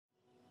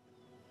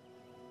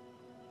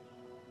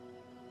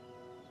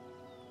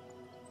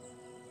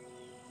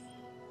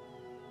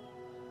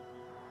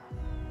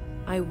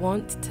I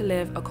want to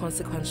live a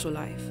consequential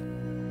life.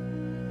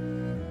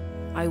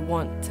 I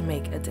want to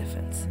make a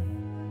difference.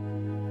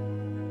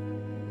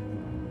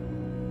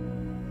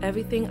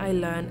 Everything I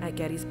learn at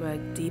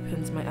Gettysburg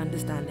deepens my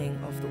understanding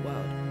of the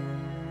world.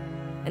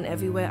 And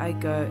everywhere I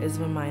go is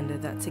a reminder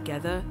that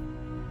together,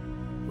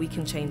 we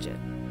can change it.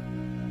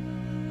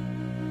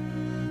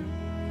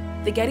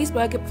 The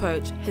Gettysburg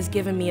Approach has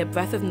given me a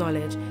breadth of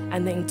knowledge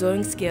and the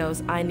enduring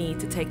skills I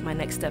need to take my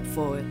next step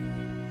forward,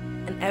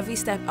 and every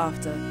step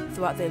after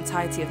throughout the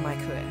entirety of my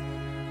career.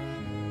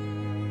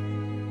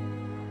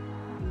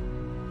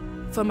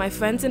 From my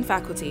friends and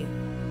faculty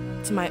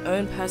to my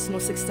own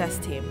personal success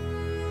team,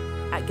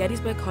 at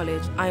Gettysburg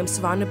College, I am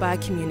surrounded by a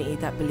community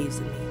that believes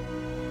in me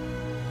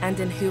and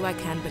in who I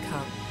can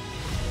become.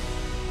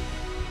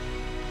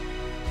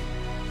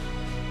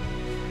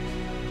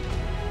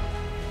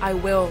 I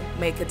will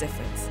make a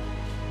difference.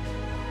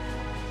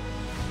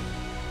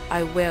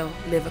 I will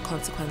live a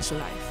consequential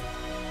life.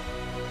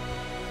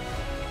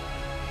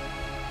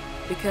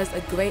 Because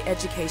a great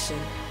education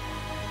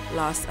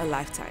lasts a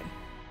lifetime.